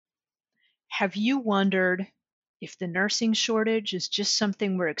Have you wondered if the nursing shortage is just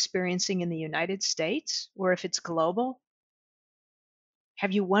something we're experiencing in the United States or if it's global?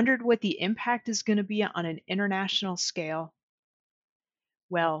 Have you wondered what the impact is going to be on an international scale?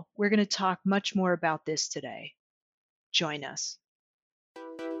 Well, we're going to talk much more about this today. Join us.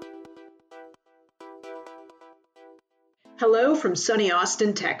 Hello from sunny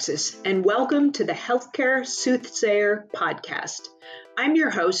Austin, Texas, and welcome to the Healthcare Soothsayer Podcast. I'm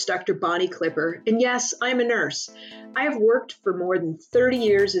your host, Dr. Bonnie Clipper, and yes, I'm a nurse. I have worked for more than 30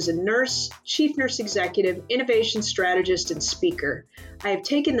 years as a nurse, chief nurse executive, innovation strategist, and speaker. I have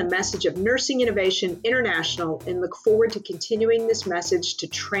taken the message of nursing innovation international and look forward to continuing this message to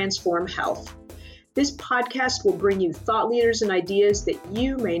transform health. This podcast will bring you thought leaders and ideas that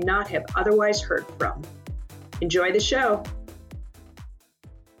you may not have otherwise heard from. Enjoy the show.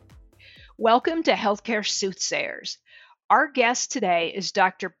 Welcome to Healthcare Soothsayers. Our guest today is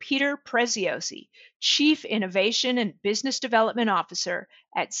Dr. Peter Preziosi, Chief Innovation and Business Development Officer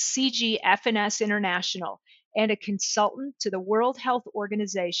at CGFNS International and a consultant to the World Health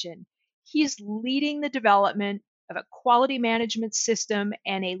Organization. He is leading the development of a quality management system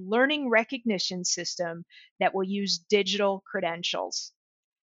and a learning recognition system that will use digital credentials.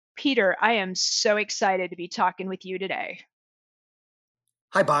 Peter, I am so excited to be talking with you today.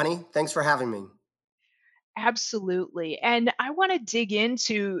 Hi, Bonnie. Thanks for having me. Absolutely. And I want to dig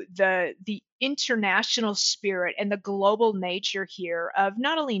into the international spirit and the global nature here of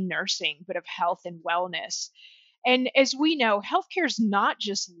not only nursing, but of health and wellness. And as we know, healthcare is not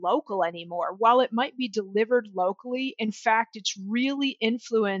just local anymore. While it might be delivered locally, in fact, it's really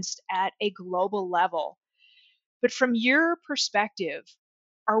influenced at a global level. But from your perspective,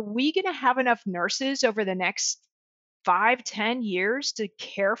 are we going to have enough nurses over the next 5, 10 years to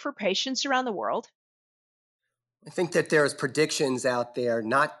care for patients around the world? I think that there's predictions out there,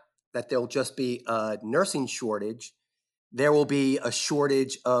 not that there'll just be a nursing shortage, there will be a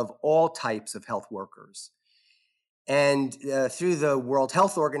shortage of all types of health workers. And through the World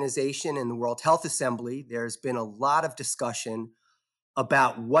Health Organization and the World Health Assembly, there's been a lot of discussion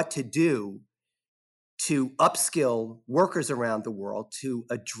about what to do to upskill workers around the world to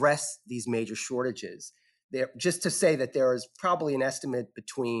address these major shortages. Just to say that there is probably an estimate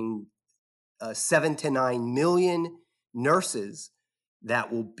between 7 to 9 million nurses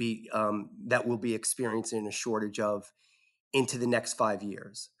that will be experiencing a shortage of into the next 5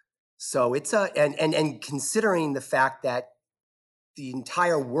 years. So it's and considering the fact that the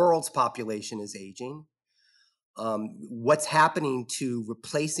entire world's population is aging, what's happening to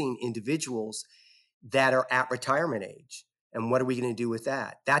replacing individuals that are at retirement age, and what are we going to do with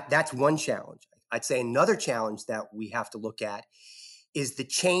that? That's one challenge. I'd say another challenge that we have to look at is the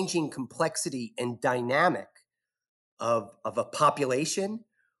changing complexity and dynamic of a population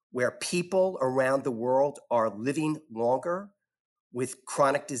where people around the world are living longer with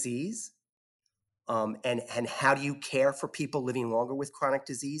chronic disease. And how do you care for people living longer with chronic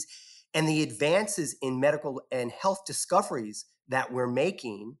disease? And the advances in medical and health discoveries that we're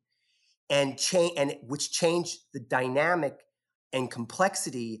making and which change the dynamic and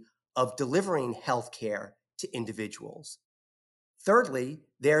complexity of delivering healthcare to individuals. Thirdly,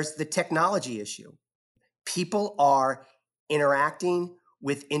 there's the technology issue. People are interacting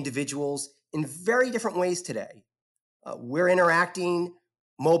with individuals in very different ways today. We're interacting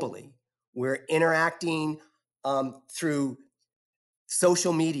mobily. We're interacting through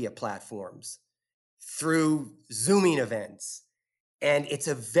social media platforms, through Zooming events. And it's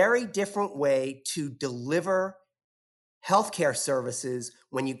a very different way to deliver healthcare services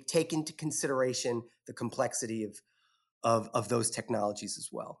when you take into consideration the complexity of those technologies as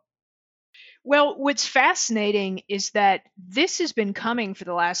well. Well, what's fascinating is that this has been coming for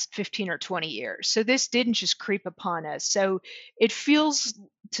the last 15 or 20 years. So this didn't just creep upon us. So it feels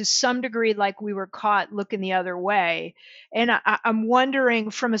to some degree like we were caught looking the other way. And I'm wondering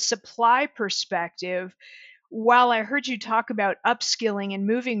from a supply perspective, while I heard you talk about upskilling and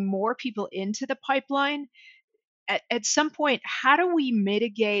moving more people into the pipeline, at some point, how do we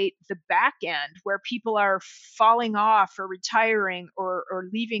mitigate the back end where people are falling off or retiring or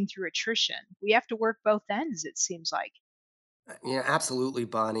leaving through attrition? We have to work both ends, it seems like. Yeah, absolutely,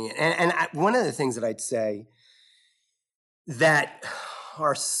 Bonnie. And one of the things that I'd say that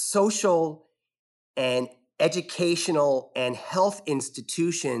our social and educational and health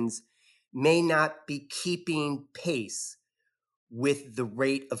institutions may not be keeping pace with the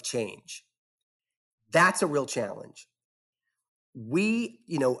rate of change. That's a real challenge.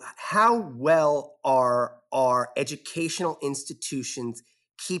 How well are our educational institutions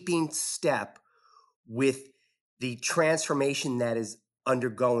keeping step with the transformation that is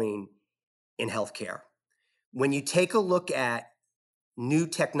undergoing in healthcare. When you take a look at new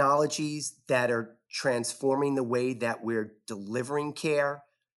technologies that are transforming the way that we're delivering care,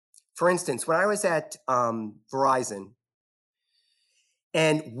 for instance, when I was at Verizon,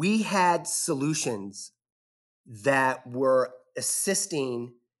 and we had solutions that were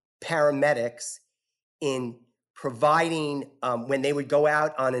assisting paramedics in providing when they would go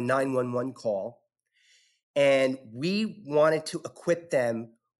out on a 911 call, and we wanted to equip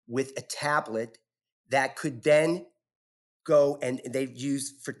them with a tablet that could then go and they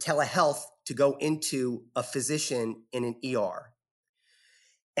use for telehealth to go into a physician in an ER.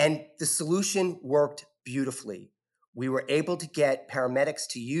 And the solution worked beautifully. We were able to get paramedics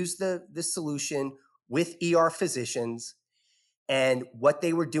to use the solution with ER physicians. And what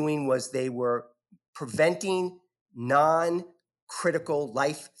they were doing was they were preventing non-critical,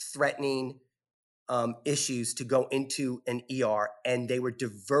 life-threatening issues to go into an ER. And they were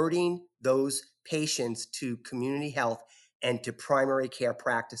diverting those patients to community health and to primary care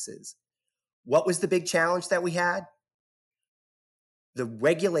practices. What was the big challenge that we had? The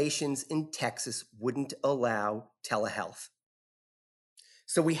regulations in Texas wouldn't allow telehealth.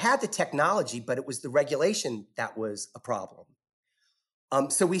 So we had the technology, but it was the regulation that was a problem.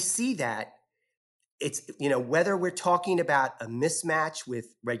 So we see that it's, whether we're talking about a mismatch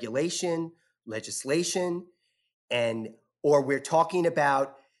with regulation, legislation, or we're talking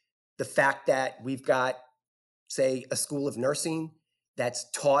about the fact that we've got, say, a school of nursing that's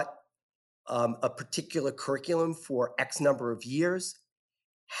taught a particular curriculum for X number of years.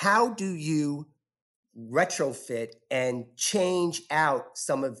 How do you retrofit and change out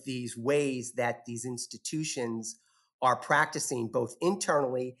some of these ways that these institutions are practicing, both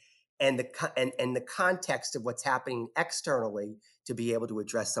internally and the context of what's happening externally, to be able to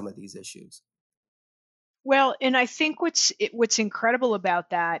address some of these issues? Well, and I think what's incredible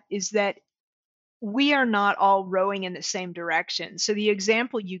about that is that we are not all rowing in the same direction. So the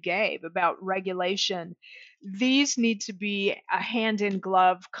example you gave about regulation, these need to be a hand in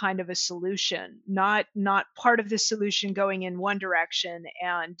glove kind of a solution, not part of the solution going in one direction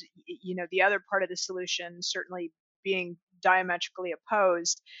and the other part of the solution certainly being diametrically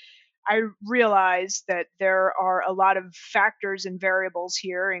opposed. I realize that there are a lot of factors and variables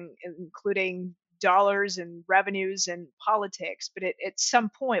here, including dollars and revenues and politics. But at some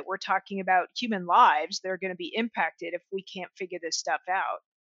point, we're talking about human lives that are going to be impacted if we can't figure this stuff out.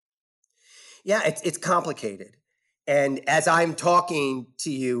 Yeah, it's complicated. And as I'm talking to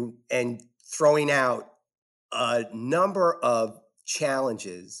you and throwing out a number of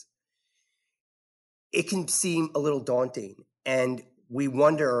challenges, it can seem a little daunting. And we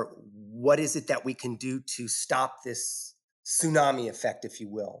wonder, what is it that we can do to stop this tsunami effect, if you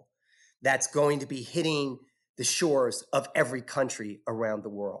will, that's going to be hitting the shores of every country around the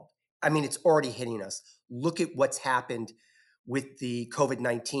world? I mean, it's already hitting us. Look at what's happened with the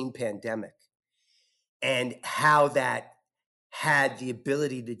COVID-19 pandemic and how that had the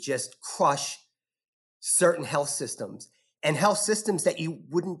ability to just crush certain health systems, and health systems that you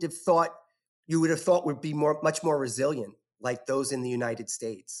would have thought would be much more resilient, like those in the United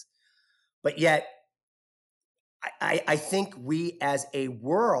States. But yet, I think we as a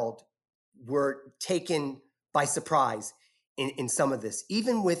world were taken by surprise in some of this,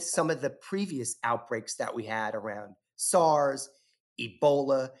 even with some of the previous outbreaks that we had around SARS,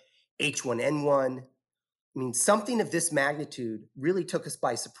 Ebola, H1N1. I mean, something of this magnitude really took us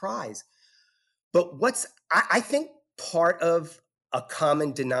by surprise. But I think part of a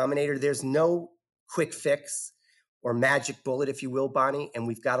common denominator, there's no quick fix or magic bullet, if you will, Bonnie, and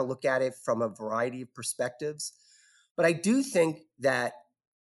we've got to look at it from a variety of perspectives. But I do think that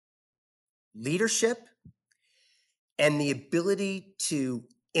leadership and the ability to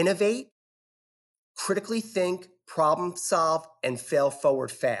innovate, critically think, problem solve, and fail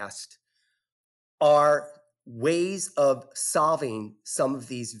forward fast are ways of solving some of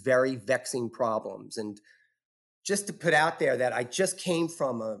these very vexing problems. And just to put out there that I just came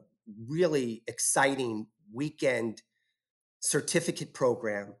from a really exciting weekend certificate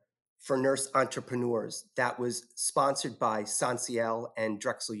program for nurse entrepreneurs that was sponsored by Sanciel and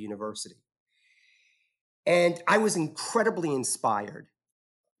Drexel University. And I was incredibly inspired,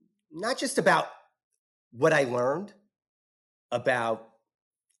 not just about what I learned about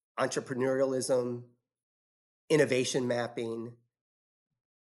entrepreneurialism, innovation mapping,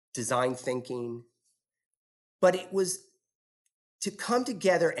 design thinking, but it was to come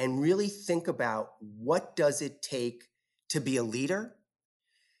together and really think about, what does it take to be a leader,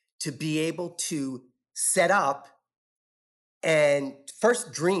 to be able to set up and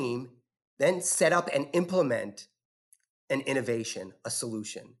first dream, then set up and implement an innovation, a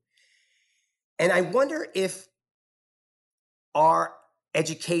solution. And I wonder if our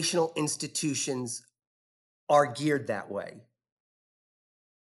educational institutions are geared that way.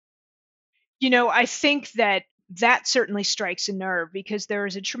 I think that that certainly strikes a nerve because there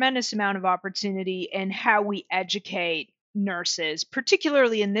is a tremendous amount of opportunity in how we educate nurses,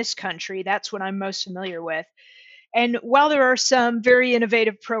 particularly in this country. That's what I'm most familiar with. And while there are some very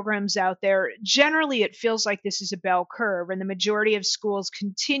innovative programs out there, generally it feels like this is a bell curve, and the majority of schools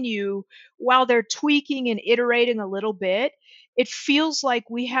continue while they're tweaking and iterating a little bit. It feels like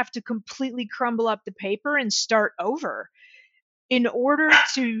we have to completely crumble up the paper and start over in order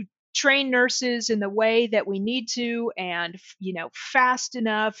to train nurses in the way that we need to and fast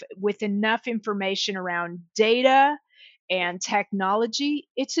enough with enough information around data and technology.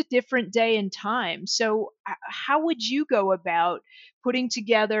 It's a different day and time. So how would you go about putting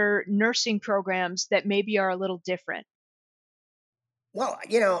together nursing programs that maybe are a little different? Well,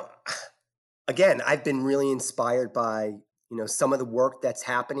 again, I've been really inspired by, some of the work that's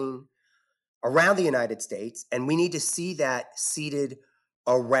happening around the United States, and we need to see that seeded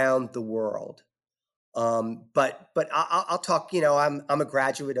around the world. But I'll talk. I'm a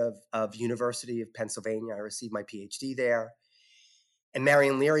graduate of University of Pennsylvania. I received my PhD there, and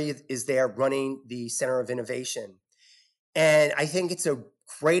Marion Leary is there running the Center of Innovation. And I think it's a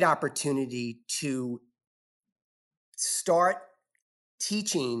great opportunity to start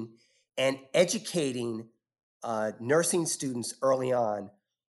teaching and educating nursing students early on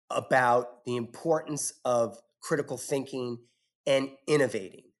about the importance of critical thinking and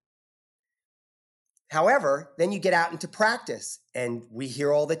innovating. However, then you get out into practice, and we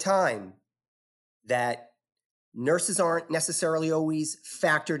hear all the time that nurses aren't necessarily always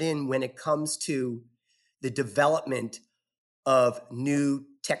factored in when it comes to the development of new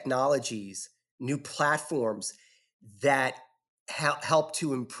technologies, new platforms that help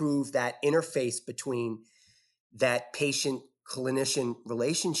to improve that interface between that patient clinician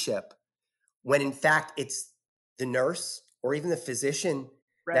relationship, when in fact it's the nurse or even the physician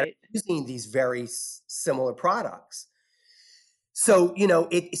that are Right. using these very similar products. So,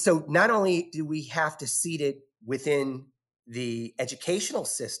 so not only do we have to seed it within the educational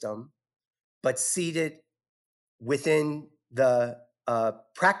system, but seed it within the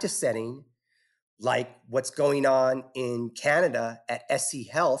practice setting, like what's going on in Canada at SC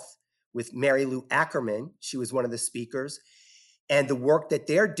Health with Mary Lou Ackerman. She was one of the speakers, and the work that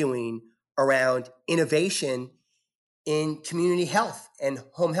they're doing around innovation in community health and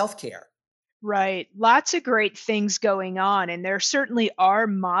home health care. Right. Lots of great things going on, and there certainly are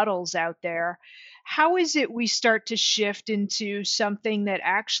models out there. How is it we start to shift into something that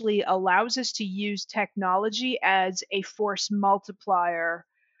actually allows us to use technology as a force multiplier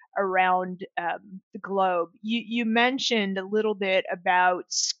around the globe? You mentioned a little bit about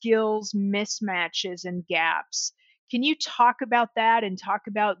skills mismatches and gaps. Can you talk about that and talk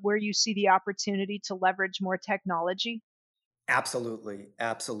about where you see the opportunity to leverage more technology? Absolutely,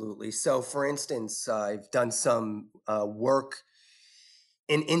 absolutely. So, for instance, I've done some work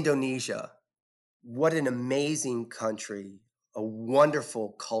in Indonesia. What an amazing country, a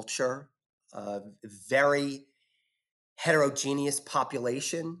wonderful culture, a very heterogeneous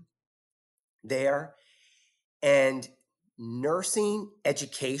population there. And nursing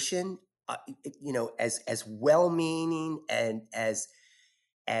education, as well-meaning and as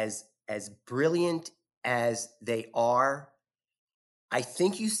brilliant as they are, I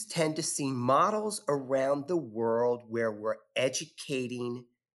think you tend to see models around the world where we're educating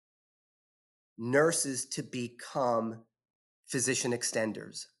nurses to become physician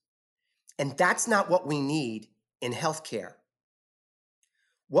extenders. And that's not what we need in healthcare.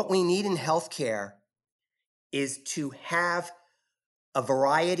 What we need in healthcare is to have a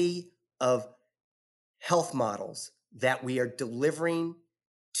variety of health models that we are delivering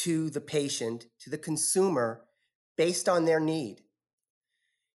to the patient, to the consumer, based on their need.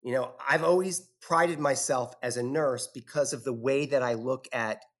 I've always prided myself as a nurse because of the way that I look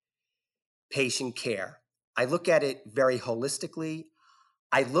at patient care. I look at it very holistically.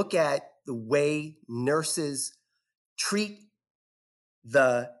 I look at the way nurses treat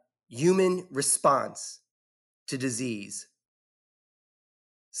the human response to disease,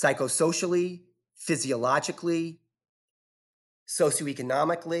 psychosocially, physiologically,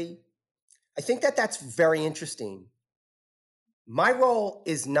 socioeconomically. I think that that's very interesting. My role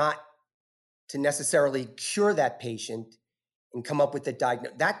is not to necessarily cure that patient and come up with a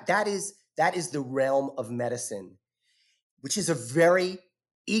diagnosis. That is the realm of medicine, which is a very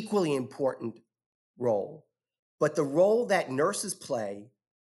equally important role. But the role that nurses play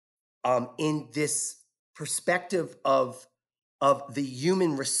in this perspective of the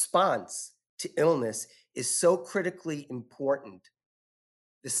human response to illness is so critically important.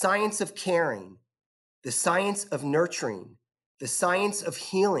 The science of caring, the science of nurturing, the science of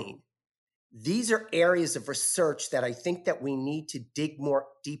healing. These are areas of research that I think that we need to dig more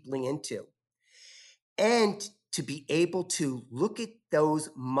deeply into. And to be able to look at those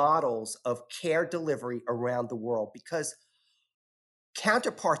models of care delivery around the world, because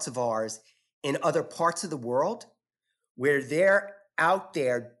counterparts of ours in other parts of the world, where they're out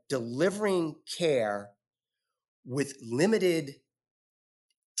there delivering care with limited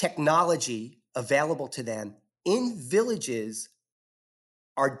technology available to them in villages,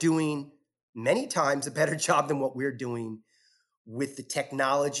 are doing many times a better job than what we're doing with the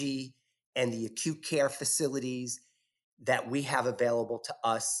technology and the acute care facilities that we have available to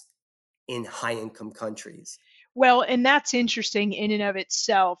us in high-income countries. Well, and that's interesting in and of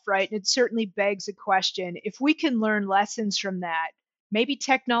itself, right? And it certainly begs a question. If we can learn lessons from that, maybe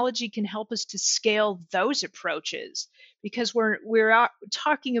technology can help us to scale those approaches because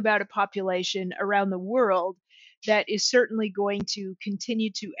talking about a population around the world that is certainly going to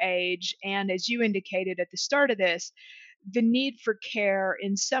continue to age. And as you indicated at the start of this, the need for care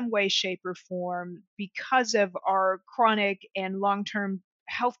in some way, shape, or form because of our chronic and long term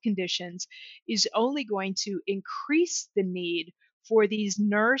health conditions is only going to increase the need for these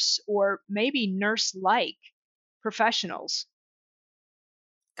nurse or maybe nurse like professionals.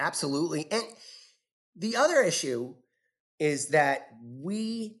 Absolutely. And the other issue is that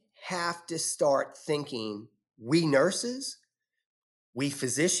we have to start thinking, we nurses, we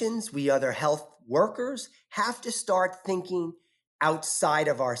physicians, we other health workers have to start thinking outside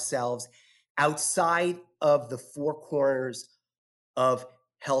of ourselves, outside of the four corners of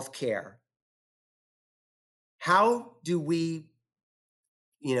healthcare. How do we,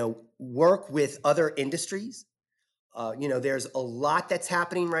 work with other industries? There's a lot that's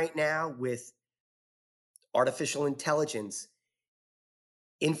happening right now with artificial intelligence,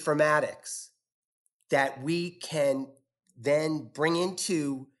 informatics, that we can then bring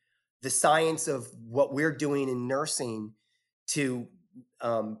into the science of what we're doing in nursing to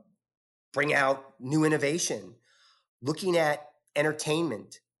bring out new innovation, looking at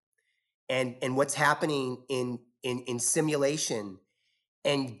entertainment and what's happening in simulation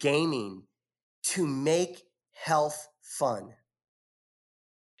and gaming to make health fun.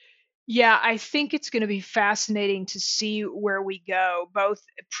 Yeah, I think it's going to be fascinating to see where we go, both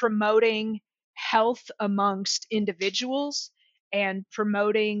promoting health amongst individuals and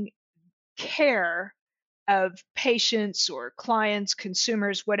promoting care of patients or clients,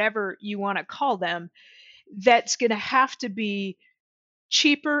 consumers, whatever you want to call them, that's going to have to be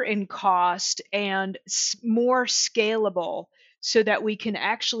cheaper in cost and more scalable so that we can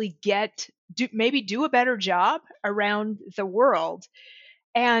actually maybe do a better job around the world.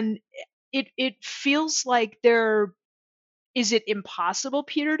 And it feels like there is it impossible,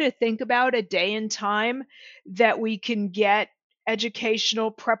 Peter, to think about a day and time that we can get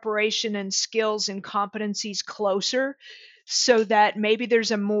educational preparation and skills and competencies closer so that maybe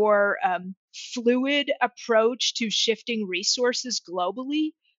there's a more fluid approach to shifting resources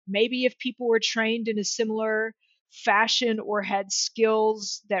globally? Maybe if people were trained in a similar fashion or had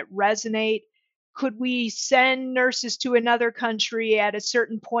skills that resonate, could we send nurses to another country at a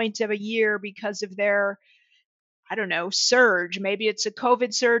certain point of a year because of their, I don't know, surge? Maybe it's a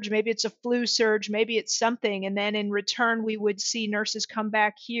COVID surge, maybe it's a flu surge, maybe it's something. And then in return, we would see nurses come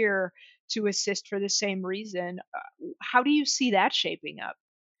back here to assist for the same reason. How do you see that shaping up?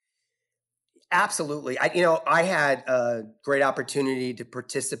 Absolutely. I had a great opportunity to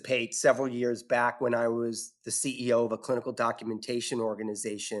participate several years back when I was the CEO of a clinical documentation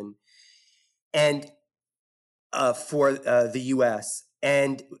organization and for the US.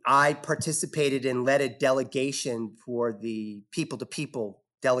 And I participated and led a delegation for the people to people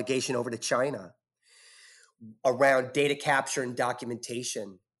delegation over to China around data capture and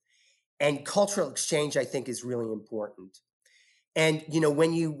documentation. And cultural exchange, I think, is really important. And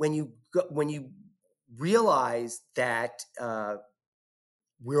when you realize that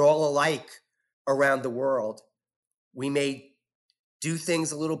we're all alike around the world, we may do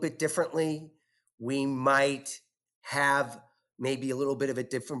things a little bit differently. We might have maybe a little bit of a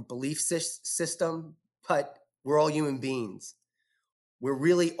different belief system, but we're all human beings. We're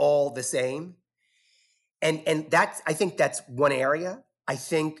really all the same. And that's, I think that's one area. I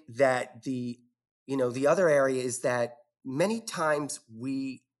think that the other area is that many times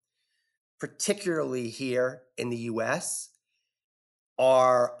we, particularly here in the US,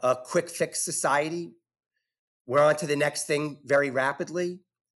 are a quick fix society. We're on to the next thing very rapidly.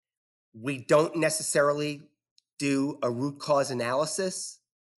 We don't necessarily do a root cause analysis,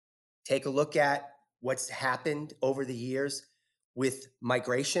 take a look at what's happened over the years with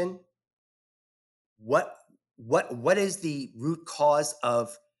migration. What is the root cause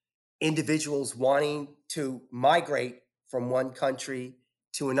of individuals wanting to migrate from one country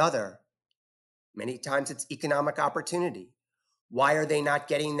to another? Many times it's economic opportunity. Why are they not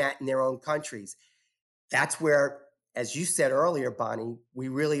getting that in their own countries? That's where, as you said earlier, Bonnie, we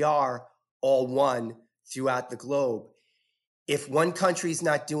really are all one throughout the globe. If one country's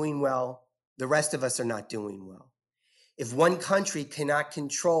not doing well, the rest of us are not doing well. If one country cannot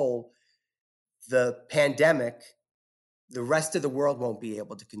control the pandemic, the rest of the world won't be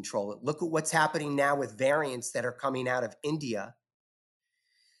able to control it. Look at what's happening now with variants that are coming out of India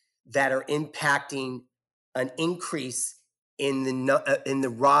that are impacting an increase in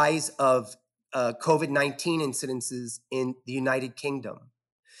the rise of COVID-19 incidences in the United Kingdom.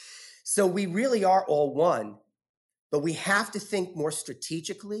 So we really are all one, but we have to think more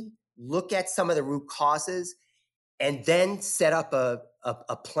strategically, look at some of the root causes, and then set up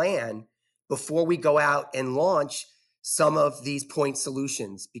a plan before we go out and launch some of these point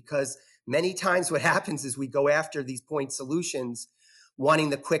solutions. Because many times what happens is we go after these point solutions wanting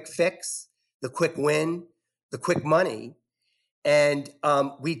the quick fix, the quick win, the quick money, and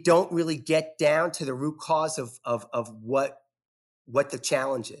we don't really get down to the root cause of what the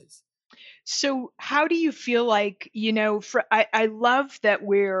challenge is. So, how do you feel like, I love that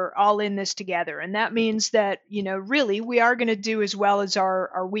we're all in this together. And that means that, really we are going to do as well as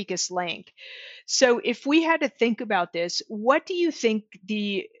our weakest link. So, if we had to think about this, what do you think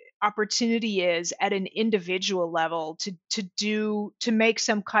the opportunity is at an individual level to make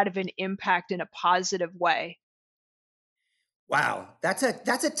some kind of an impact in a positive way? Wow, that's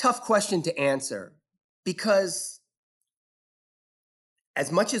a tough question to answer, because as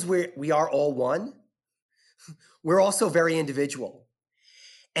much as we are all one, we're also very individual.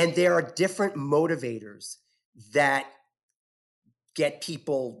 And there are different motivators that get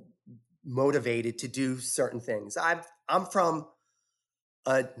people motivated to do certain things. I'm from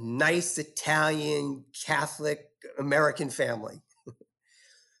a nice Italian Catholic American family,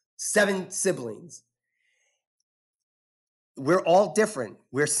 7 siblings. We're all different.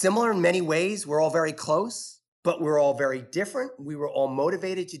 We're similar in many ways. We're all very close, but we're all very different. We were all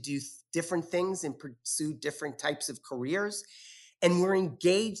motivated to do different things and pursue different types of careers. And we're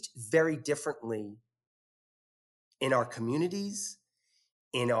engaged very differently in our communities,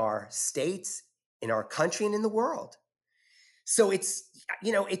 in our states, in our country, and in the world. So it's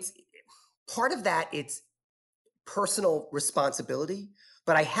part of that, it's personal responsibility.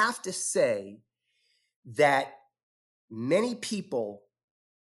 But I have to say that many people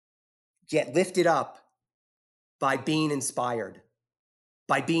get lifted up by being inspired,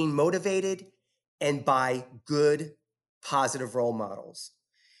 by being motivated, and by good, positive role models.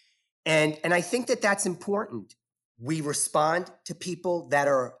 And I think that that's important. We respond to people that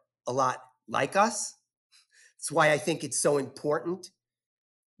are a lot like us. That's why I think it's so important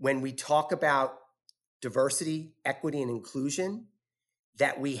when we talk about diversity, equity, and inclusion,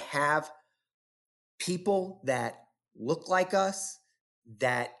 that we have people that look like us,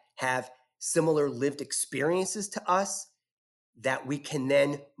 that have similar lived experiences to us, that we can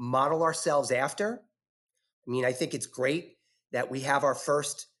then model ourselves after. I mean, I think it's great that we have our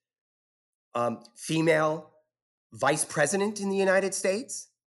first female vice president in the United States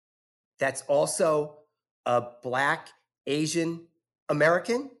that's also a Black Asian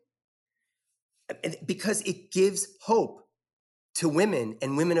American, because it gives hope to women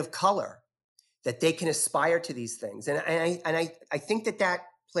and women of color that they can aspire to these things. And I think that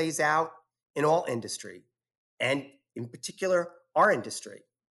plays out in all industry, and in particular, our industry.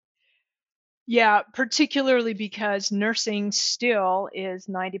 Yeah, particularly because nursing still is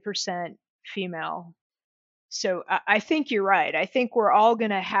 90% female. So I think you're right. I think we're all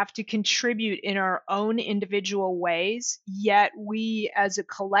going to have to contribute in our own individual ways, yet we as a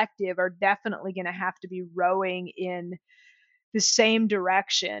collective are definitely going to have to be rowing in the same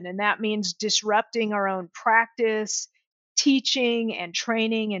direction. And that means disrupting our own practice, teaching and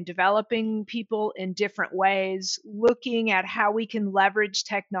training and developing people in different ways, looking at how we can leverage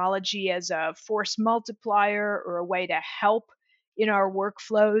technology as a force multiplier or a way to help in our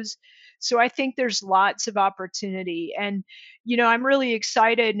workflows. So I think there's lots of opportunity. And, I'm really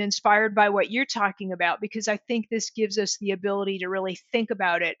excited and inspired by what you're talking about, because I think this gives us the ability to really think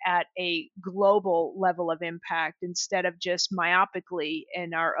about it at a global level of impact instead of just myopically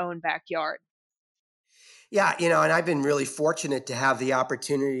in our own backyard. Yeah, and I've been really fortunate to have the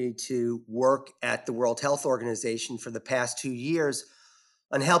opportunity to work at the World Health Organization for the past 2 years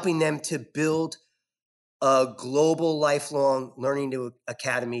on helping them to build a global lifelong learning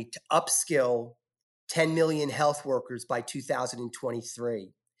academy to upskill 10 million health workers by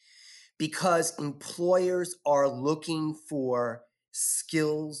 2023 because employers are looking for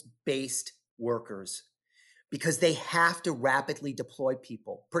skills-based workers because they have to rapidly deploy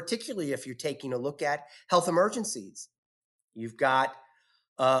people, particularly if you're taking a look at health emergencies. You've got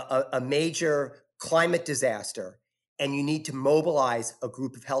a major climate disaster and you need to mobilize a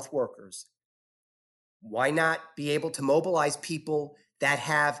group of health workers. Why not be able to mobilize people that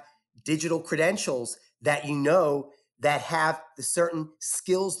have digital credentials that you know that have the certain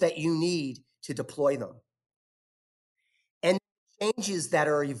skills that you need to deploy them? And changes that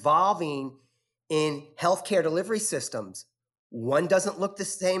are evolving in healthcare delivery systems, one doesn't look the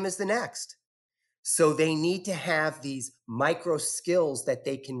same as the next. So they need to have these micro skills that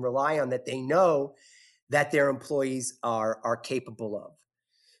they can rely on, that they know that their employees are capable of.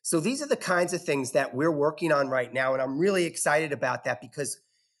 So these are the kinds of things that we're working on right now. And I'm really excited about that because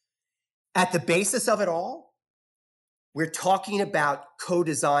at the basis of it all, we're talking about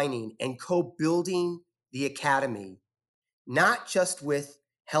co-designing and co-building the academy, not just with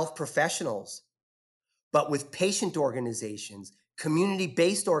health professionals, but with patient organizations,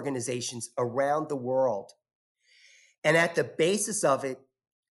 community-based organizations around the world. And at the basis of it,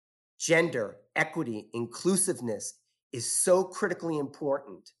 gender, equity, inclusiveness is so critically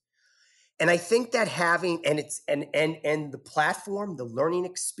important. And I think that having and the platform, the learning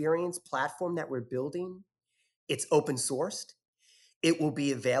experience platform that we're building, it's open sourced. It will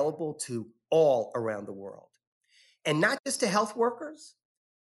be available to all around the world. And not just to health workers,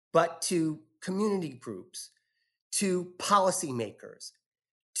 but to community groups, to policymakers,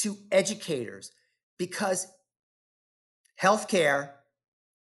 to educators, because healthcare,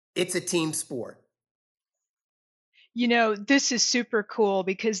 it's a team sport. This is super cool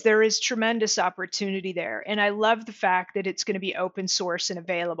because there is tremendous opportunity there. And I love the fact that it's going to be open source and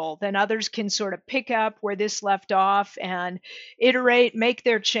available. Then others can sort of pick up where this left off and iterate, make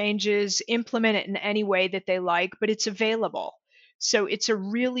their changes, implement it in any way that they like, but it's available. So it's a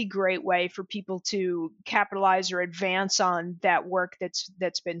really great way for people to capitalize or advance on that work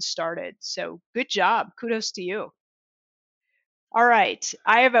that's been started. So good job. Kudos to you. All right,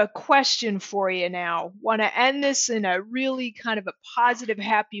 I have a question for you now. Want to end this in a really kind of a positive,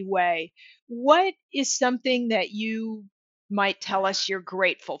 happy way. What is something that you might tell us you're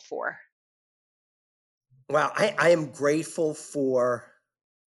grateful for? Well, I am grateful for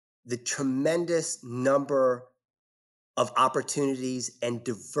the tremendous number of opportunities and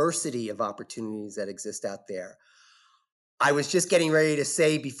diversity of opportunities that exist out there. I was just getting ready to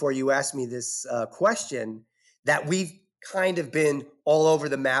say before you asked me this question that we've kind of been all over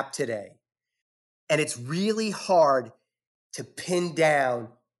the map today. And it's really hard to pin down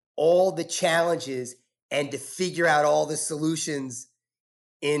all the challenges and to figure out all the solutions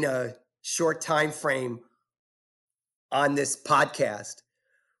in a short time frame on this podcast.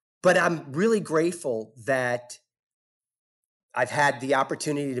 But I'm really grateful that I've had the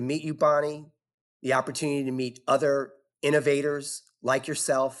opportunity to meet you, Bonnie, the opportunity to meet other innovators like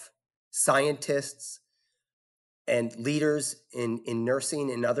yourself, scientists, and leaders in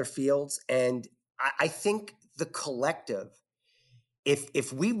nursing and other fields. And I think the collective,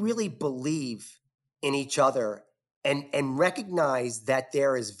 if we really believe in each other and recognize that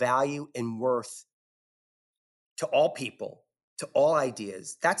there is value and worth to all people, to all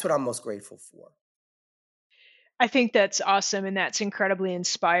ideas, that's what I'm most grateful for. I think that's awesome and that's incredibly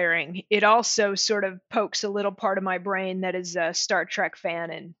inspiring. It also sort of pokes a little part of my brain that is a Star Trek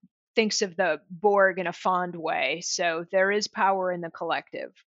fan and thinks of the Borg in a fond way. So there is power in the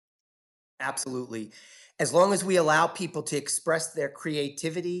collective. Absolutely. As long as we allow people to express their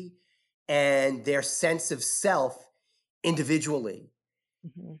creativity and their sense of self individually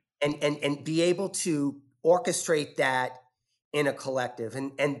Mhm. and be able to orchestrate that in a collective.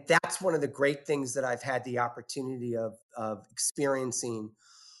 And that's one of the great things that I've had the opportunity of experiencing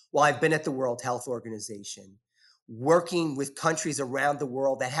while I've been at the World Health Organization, working with countries around the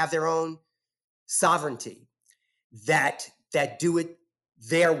world that have their own sovereignty, that do it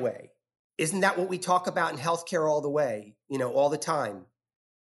their way. Isn't that what we talk about in healthcare all the way, all the time?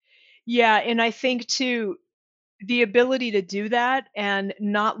 Yeah, and I think too, the ability to do that and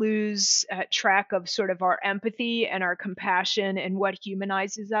not lose track of sort of our empathy and our compassion and what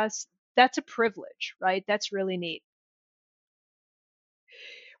humanizes us, that's a privilege, right? That's really neat.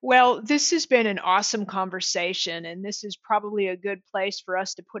 Well, this has been an awesome conversation, and this is probably a good place for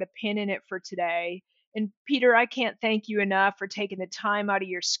us to put a pin in it for today. And Peter, I can't thank you enough for taking the time out of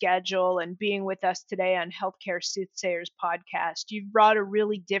your schedule and being with us today on Healthcare Soothsayers podcast. You've brought a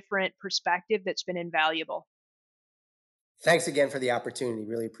really different perspective that's been invaluable. Thanks again for the opportunity.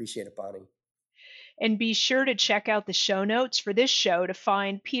 Really appreciate it, Bonnie. And be sure to check out the show notes for this show to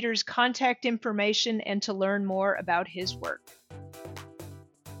find Peter's contact information and to learn more about his work.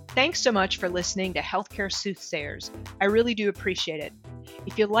 Thanks so much for listening to Healthcare Soothsayers. I really do appreciate it.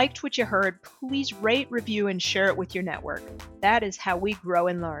 If you liked what you heard, please rate, review, and share it with your network. That is how we grow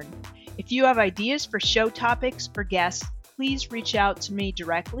and learn. If you have ideas for show topics or guests, please reach out to me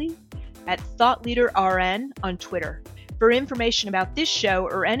directly at ThoughtLeaderRN on Twitter. For information about this show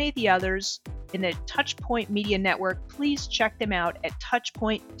or any of the others in the Touchpoint Media Network, please check them out at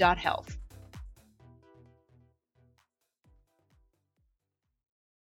touchpoint.health.